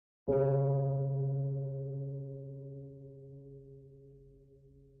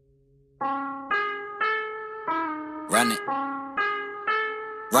Run it.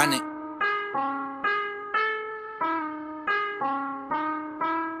 Run it.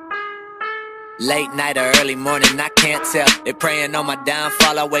 Late night or early morning, I can't tell. They praying on my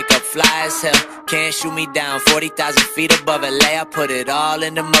downfall, I wake up fly as hell. Can't shoot me down, 40,000 feet above LA. I put it all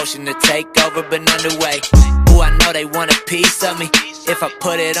into motion to take over, but underway. Ooh, I know they want a piece of me. If I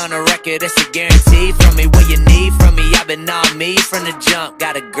put it on a record, it's a guarantee from me. What you need from me, I've been on me from the jump.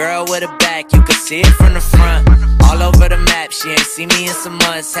 Got a girl with a back, you can see it from the front. All over the map, she ain't seen me in some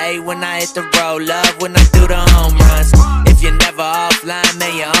months. Hey, when I hit the road, love when I do the home runs. If you're never offline,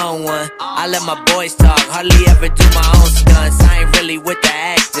 man, you own one. I let my boys talk, hardly ever do my own stunts. I ain't really with the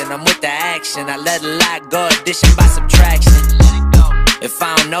acting, I'm with the action. I let a lot go, addition by subtraction. If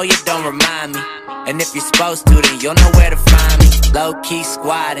I don't know you, don't remind me. And if you're supposed to, then you'll know where to find me. Low-key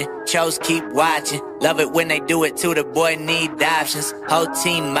squatting, chose keep watching. Love it when they do it too, the boy need options. Whole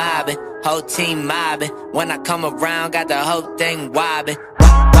team mobbing, whole team mobbing. When I come around, got the whole thing wobbing.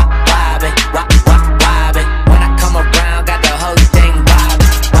 Wobbing, wobbing. When I come around, got the whole thing wobbing.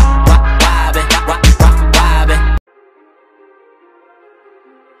 Wobbing.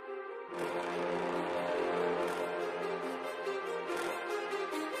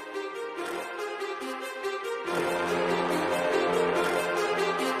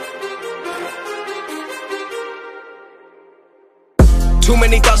 Too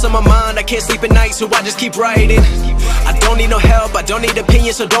many thoughts on my mind, I can't sleep at night, so I just keep writing. I don't need no help, I don't need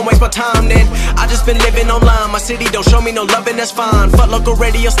opinions, so don't waste my time then. I just been living online, my city don't show me no loving, that's fine. Fuck local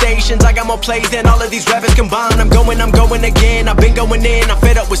radio stations, I got more plays than all of these rappers combined. I'm going again, I've been going in, I'm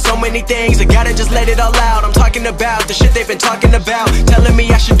fed up with so many things. I gotta just let it all out, I'm talking about the shit they've been talking about. Telling me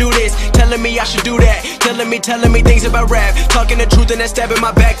I should do this, telling me I should do that. Telling me things about rap. Talking the truth and that stab in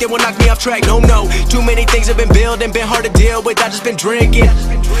my back, they will knock me off track, no. Too many things have been building, been hard to deal with, I just been drinking.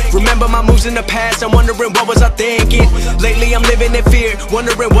 Remember my moves in the past, I'm wondering what was I thinking. Lately I'm living in fear,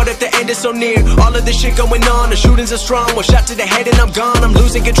 wondering what if the end is so near. All of this shit going on, the shootings are strong. One shot to the head and I'm gone. I'm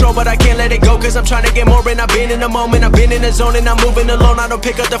losing control but I can't let it go, cause I'm trying to get more. And I've been in the moment, I've been in the zone, and I'm moving alone. I don't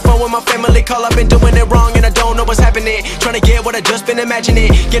pick up the phone when my family call, I've been doing it wrong and I don't know what's happening. Trying to get what I just been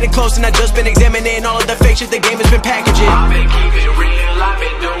imagining, getting close and I just been examining all of the fake shit the game has been packaging. I've been keeping it real, I've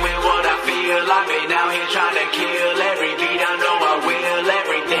been doing what I feel. I've been out here trying to kill every beat, I know I will.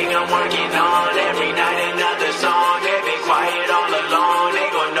 Everything I'm working on, every night another song. They've been quiet all along, they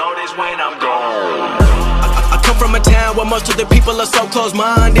gon' notice when I'm gone. I come from a town where most of the people are so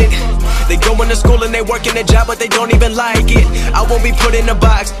close-minded. They going to school and they working a job but they don't even like it. I won't be put in a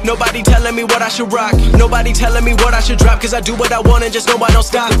box, nobody telling me what I should rock. Nobody telling me what I should drop, cause I do what I want and just know I don't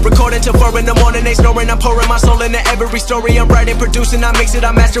stop. Recording till 4 in the morning, they snoring. I'm pouring my soul into every story. I'm writing, producing, I mix it,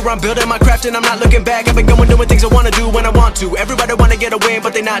 I master. I'm building my craft and I'm not looking back. I've been going doing things I wanna do when I want to. Everybody wanna get a win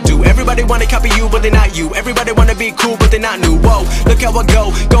but they not do. Everybody wanna copy you but they not you. Everybody wanna be cool but they not new. Whoa, look how I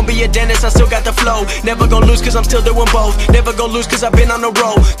go, gonna be a dentist, I still got the flow. Never gonna lose cause I'm still doing both. Never gonna lose cause I've been on the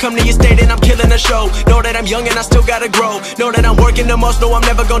road. Come to your state and I'm killing the show. Know that I'm young and I still gotta grow. Know that I'm working the most, know I'm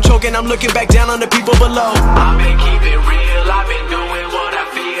never gonna choke. And I'm looking back down on the people below. I've been keeping it real, I've been doing what I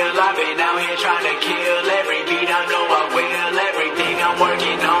feel. I've been out here trying to kill every beat, I know I will. Everything I'm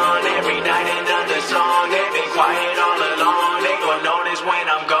working on, every night another song. They've been quiet all along, they gon' notice when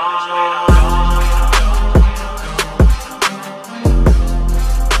I'm gone.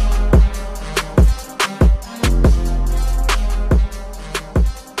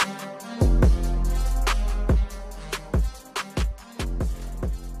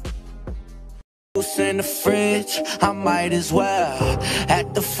 In the fridge, I might as well.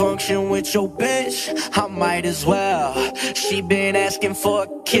 At the function with your bitch, I might as well. She been asking for a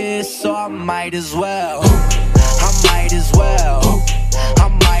kiss, so I might as well. I might as well. I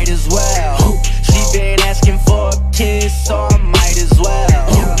might as well. She been asking for a kiss, so I might as well.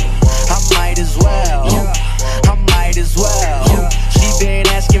 I might as well. I might as well. She been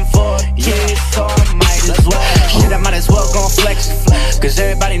asking for a kiss, so I might as well. Shit, I might as well go and flex, cause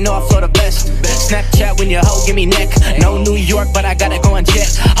everybody know I flow the best. Snapchat when your hoe give me neck. No New York, but I gotta go on jet.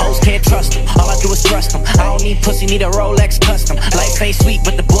 Hoes can't trust them, all I do is thrust them. I don't need pussy, need a Rolex custom. Life ain't sweet,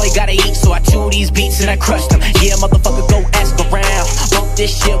 but the boy gotta eat, so I chew these beats and I crush them. Yeah, motherfucker, go ask around. Bump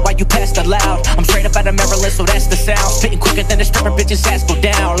this shit while you pass the loud. I'm straight up out of Maryland, so that's the sound. Spitting quicker than the stripper, bitches' ass go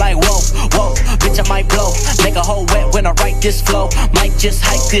down. Like whoa, whoa, bitch, I might blow. Make a hole wet when I write this flow. Might just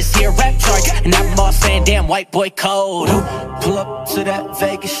hype this here rap chart, and I'm all saying, damn, white boy cold. Pull up to that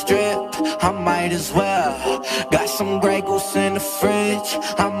Vegas strip, I might as well. Got some Grey Goose in the fridge,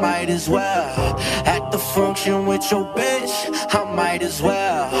 I might as well. At the function with your bitch, I might as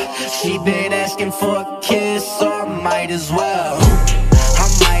well. She been asking for a kiss, so I might as well.